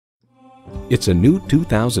It's a new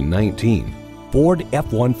 2019 Ford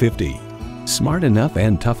F-150. Smart enough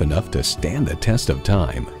and tough enough to stand the test of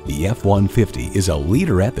time, the F-150 is a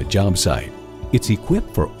leader at the job site. It's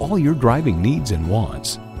equipped for all your driving needs and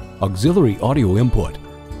wants. Auxiliary audio input,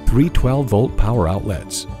 3 12-volt power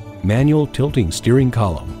outlets, manual tilting steering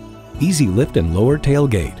column, easy lift and lower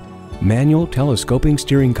tailgate, manual telescoping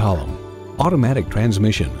steering column, automatic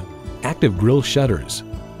transmission, active grille shutters,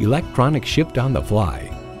 electronic shift on the fly,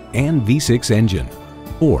 and V6 engine.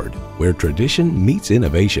 Ford, where tradition meets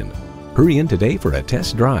innovation. Hurry in today for a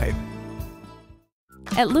test drive.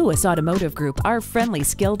 At Lewis Automotive Group, our friendly,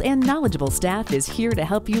 skilled, and knowledgeable staff is here to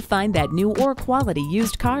help you find that new or quality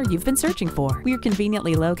used car you've been searching for. We're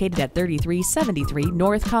conveniently located at 3373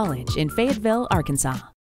 North College in Fayetteville, Arkansas.